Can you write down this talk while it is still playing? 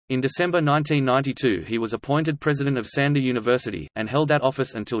In December 1992 he was appointed president of Sander University, and held that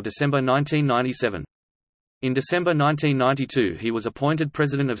office until December 1997. In December 1992 he was appointed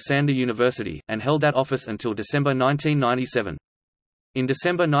president of Sander University, and held that office until December 1997. In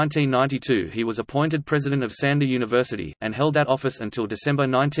December 1992 he was appointed president of Sander University, and held that office until December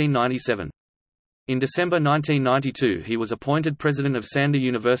 1997. In December 1992 he was appointed president of Sander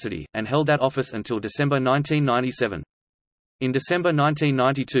University, and held that office until December 1997. In December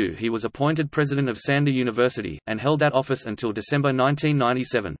 1992 he was appointed president of Sander University, and held that office until December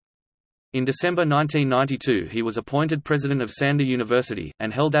 1997. In December 1992 he was appointed president of Sander University,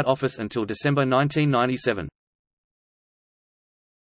 and held that office until December 1997.